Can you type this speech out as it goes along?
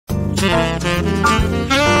This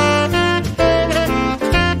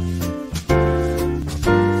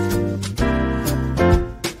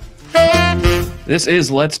is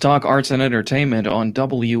Let's Talk Arts and Entertainment on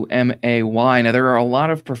WMAY. Now, there are a lot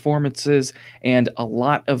of performances and a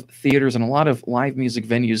lot of theaters and a lot of live music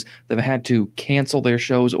venues that have had to cancel their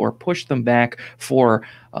shows or push them back for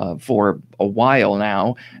a while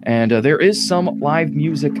now. And there is some live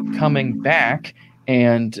music coming back.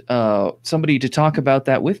 And somebody to talk about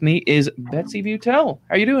that with me is Betsy Buttell.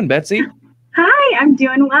 How are you doing, Betsy? Hi, I'm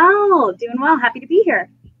doing well. Happy to be here.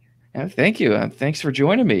 Thank you. Thanks for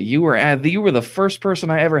joining me. You were the first person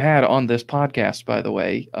I ever had on this podcast, by the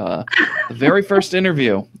way. The very first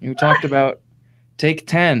interview. You talked about Take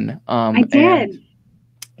 10. I did.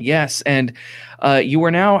 Yes, and you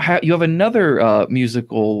are now you have another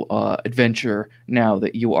musical adventure now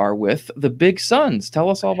that you are with, the Big Suns. Tell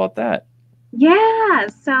us all about that. Yeah,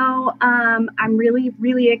 so I'm really,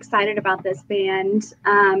 really excited about this band.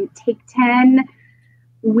 Take 10.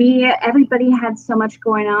 Everybody had so much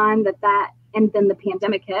going on and then the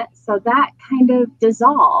pandemic hit. So that kind of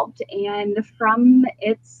dissolved. And from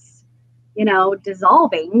its,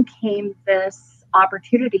 dissolving came this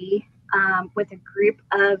opportunity with a group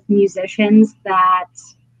of musicians that,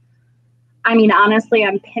 honestly,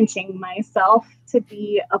 I'm pinching myself to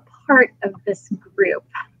be a part of this group.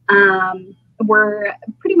 We're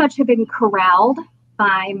pretty much have been corralled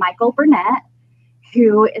by Michael Burnett,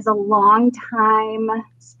 who is a longtime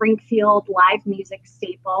Springfield live music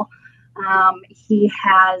staple. He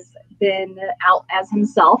has been out as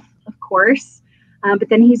himself, of course, but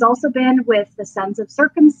then he's also been with the Sons of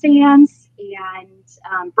Circumstance,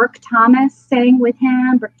 and Brooke Thomas sang with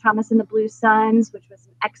him, Brooke Thomas and the Blue Suns, which was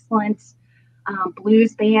an excellent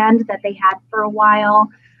blues band that they had for a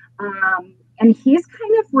while. And he's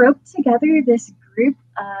kind of roped together this group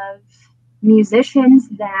of musicians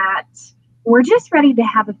that we're just ready to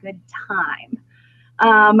have a good time.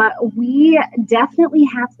 We definitely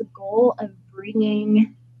have the goal of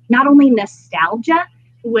bringing not only nostalgia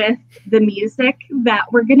with the music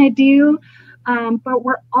that we're going to do, but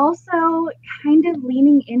we're also kind of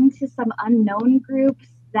leaning into some unknown groups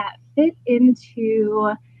that fit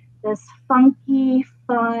into this funky,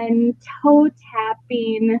 fun,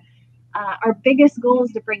 toe-tapping. Our biggest goal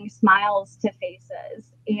is to bring smiles to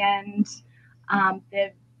faces, and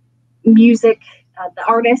the music, the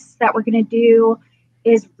artists that we're going to do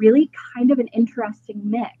is really kind of an interesting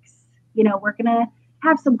mix. We're going to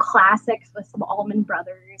have some classics with some Allman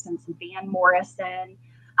Brothers and some Van Morrison.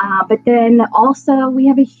 But then also we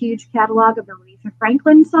have a huge catalog of Aretha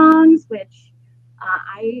Franklin songs, which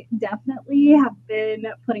I definitely have been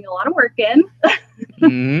putting a lot of work in.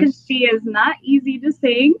 Mm-hmm. She is not easy to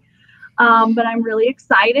sing. But I'm really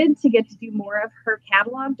excited to get to do more of her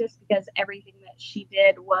catalog just because everything that she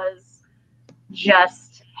did was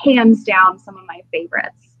just hands down some of my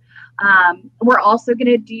favorites. We're also going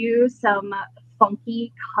to do some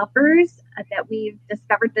funky covers that we've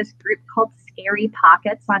discovered this group called Scary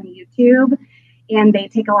Pockets on YouTube. And they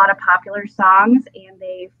take a lot of popular songs and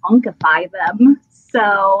they funkify them.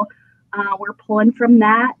 So we're pulling from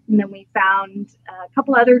that. And then we found a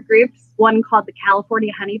couple other groups, one called the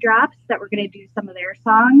California Honey Drops, that we're going to do some of their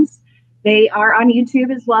songs. They are on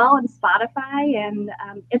YouTube as well and Spotify. And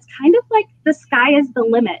it's kind of like the sky is the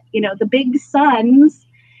limit. The Big Suns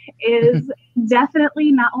is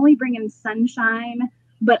definitely not only bringing sunshine,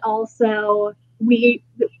 but also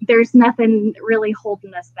there's nothing really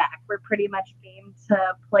holding us back. We're pretty much game to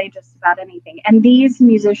play just about anything. And these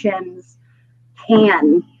musicians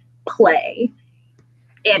can play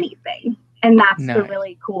anything, and that's the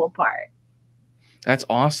really cool part. That's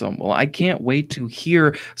awesome. Well, I can't wait to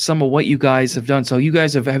hear some of what you guys have done. So you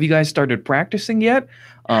guys have you guys started practicing yet?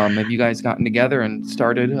 Have you guys gotten together and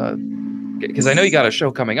started because I know you got a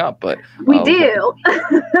show coming up, but we do.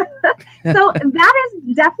 So that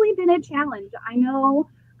has definitely been a challenge. I know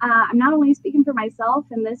I'm not only speaking for myself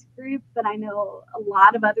in this group, but I know a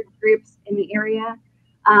lot of other groups in the area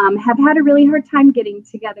have had a really hard time getting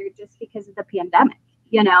together just because of the pandemic.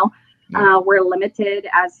 We're limited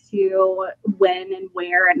as to when and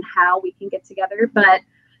where and how we can get together. But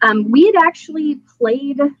we had actually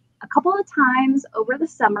played a couple of times over the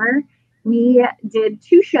summer. We did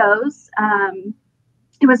 2 shows.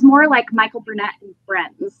 It was more like Michael Burnett and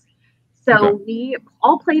Friends. So we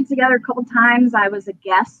all played together a couple times. I was a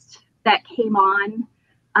guest that came on.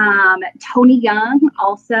 Tony Young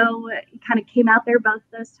also kind of came out there both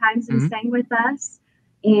those times and sang with us.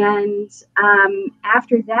 And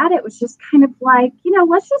after that, it was just kind of like,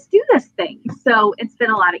 let's just do this thing. So it's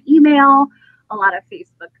been a lot of email, a lot of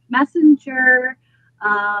Facebook Messenger,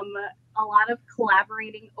 a lot of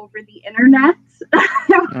collaborating over the internet,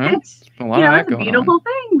 which a lot of that is a going beautiful on.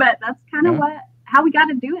 thing, but that's kind of how we got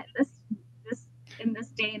to do it this in this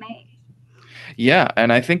day and age. Yeah,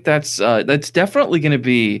 and I think that's definitely going to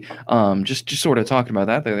be just sort of talking about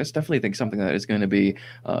that there. That's definitely, I think, something that is going to be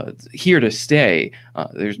here to stay.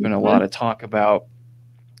 There's been a lot of talk about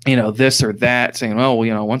this or that, saying, well,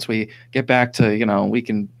 once we get back to we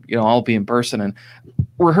can all be in person, and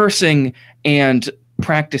rehearsing and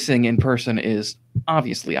practicing in person is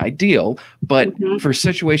obviously ideal, but for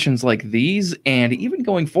situations like these, and even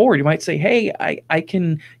going forward, you might say, hey, I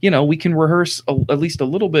can, we can rehearse at least a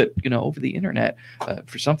little bit, over the internet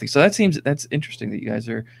for something. So that's interesting that you guys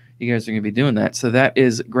are going to be doing that. So that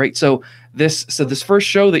is great. So this first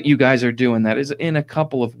show that you guys are doing, that is in a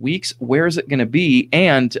couple of weeks. Where is it going to be?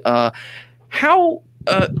 And how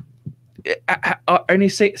are any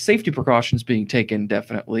safety precautions being taken?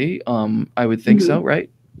 Definitely. I would think so, right?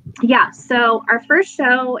 Yeah. So our first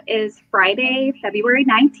show is Friday, February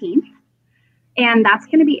 19th, and that's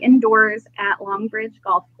going to be indoors at Longbridge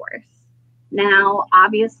Golf Course. Now,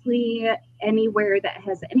 obviously, anywhere that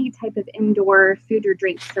has any type of indoor food or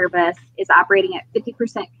drink service is operating at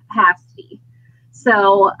 50% capacity.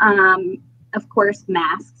 So, of course,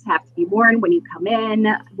 masks have to be worn when you come in,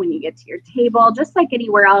 when you get to your table, just like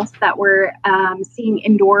anywhere else that we're seeing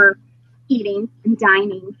indoor eating and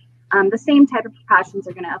dining. The same type of precautions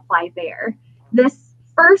are going to apply there. This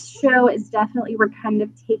first show is definitely, we're kind of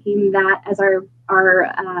taking that as our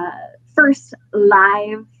first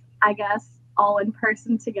live, I guess, all in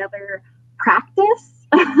person together practice,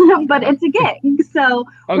 but it's a gig. So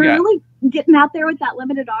we're really getting out there with that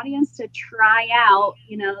limited audience to try out,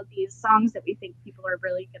 these songs that we think people are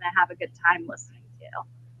really going to have a good time listening to.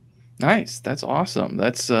 Nice. That's awesome.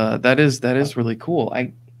 That is really cool.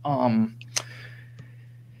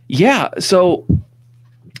 Yeah. So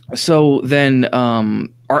then,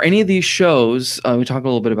 are any of these shows, we talk a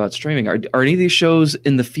little bit about streaming, are any of these shows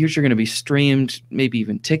in the future going to be streamed, maybe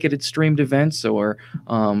even ticketed streamed events, or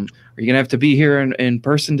are you going to have to be here in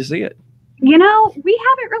person to see it? We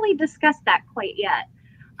haven't really discussed that quite yet.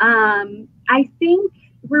 I think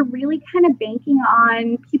we're really kind of banking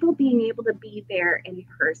on people being able to be there in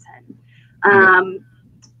person.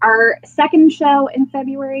 Our second show in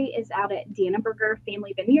February is out at Dannenberger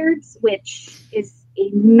Family Vineyards, which is a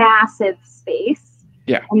massive space.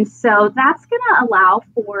 Yeah. And so that's going to allow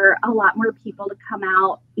for a lot more people to come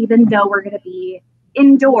out, even though we're going to be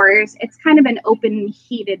indoors. It's kind of an open,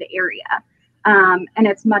 heated area. And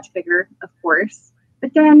it's much bigger, of course.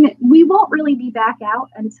 But then we won't really be back out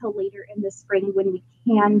until later in the spring when we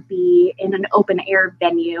can be in an open air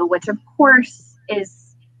venue, which of course is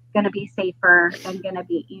going to be safer and going to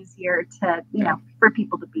be easier to, for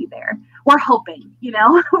people to be there. We're hoping,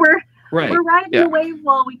 we're riding the wave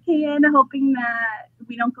while we can, hoping that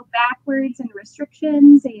we don't go backwards in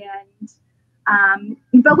restrictions. And,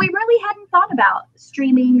 but we really hadn't thought about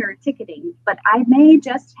streaming or ticketing, but I may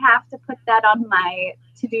just have to put that on my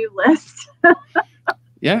to-do list.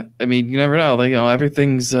 Yeah. I mean, you never know.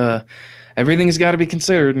 Everything's got to be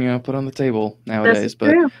considered, put on the table nowadays.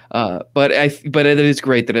 But it is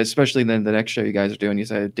great that, especially then the next show you guys are doing, you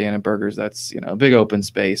said Dannenberger's, that's, a big open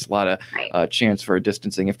space, a lot of chance for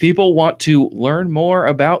distancing. If people want to learn more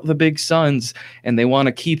about the Big Suns and they want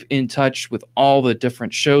to keep in touch with all the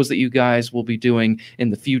different shows that you guys will be doing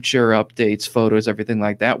in the future, updates, photos, everything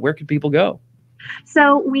like that, where can people go?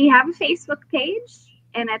 So we have a Facebook page,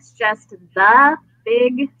 and it's just The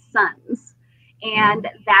Big Suns. And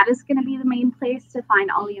that is going to be the main place to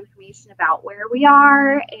find all the information about where we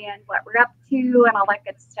are and what we're up to and all that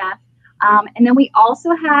good stuff. And then we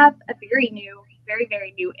also have a very,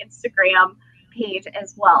 very new Instagram page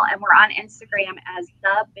as well. And we're on Instagram as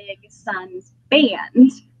The Big Suns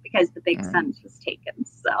Band because the Big Suns was taken.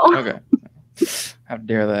 So okay. How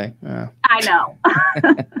dare they? I know.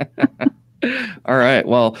 All right.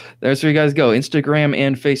 Well, there's where you guys go. Instagram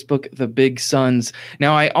and Facebook, The Big Suns.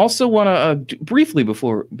 Now, I also want to briefly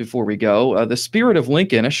before we go, The Spirit of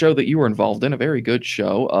Lincoln, a show that you were involved in, a very good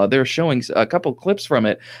show. They're showing a couple clips from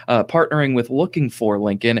it, partnering with Looking for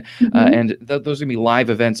Lincoln, and those are going to be live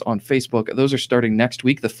events on Facebook. Those are starting next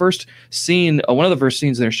week. The first scene, one of the first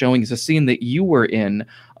scenes they're showing is a scene that you were in.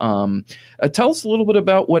 Tell us a little bit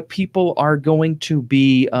about what people are going to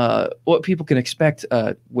be, what people can expect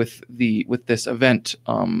with this event,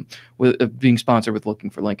 with being sponsored with Looking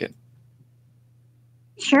for Lincoln.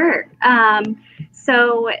 Sure.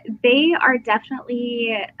 So they are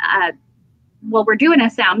definitely, we're doing a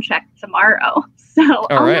sound check tomorrow, so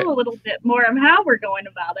I'll know a little bit more of how we're going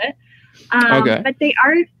about it. But they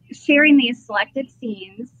are sharing these selected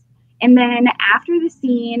scenes, and then after the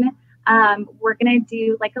scene, we're going to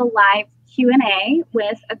do like a live Q&A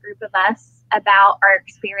with a group of us about our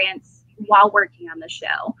experience while working on the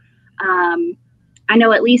show. I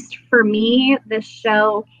know, at least for me, this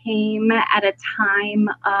show came at a time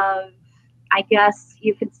of, I guess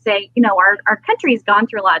you could say, our country's gone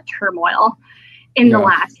through a lot of turmoil in the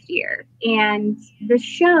last year. And the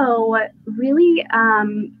show really,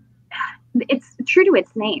 it's true to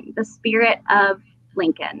its name, the spirit of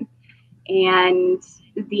Lincoln. And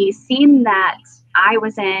the scene that I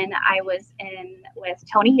was in with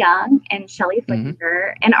Tony Young and Shelley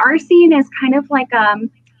Flickinger. And our scene is kind of like,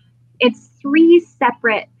 it's 3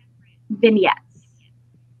 separate vignettes.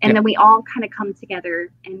 And then we all kind of come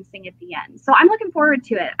together and sing at the end. So I'm looking forward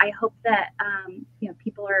to it. I hope that,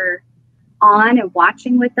 people are on and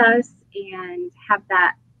watching with us and have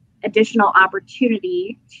that additional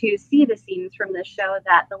opportunity to see the scenes from this show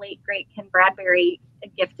that the late, great Ken Bradbury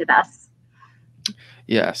gifted us.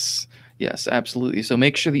 Yes, absolutely. So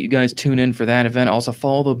make sure that you guys tune in for that event. Also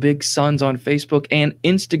follow the Big Suns on Facebook and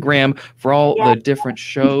Instagram for all the different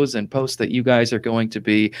shows and posts that you guys are going to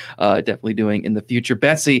be definitely doing in the future.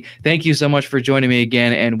 Betsy, thank you so much for joining me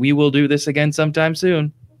again, and we will do this again sometime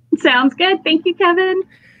soon. Sounds good. Thank you, Kevin.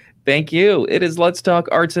 Thank you. It is Let's Talk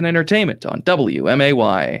Arts and Entertainment on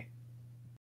WMAY.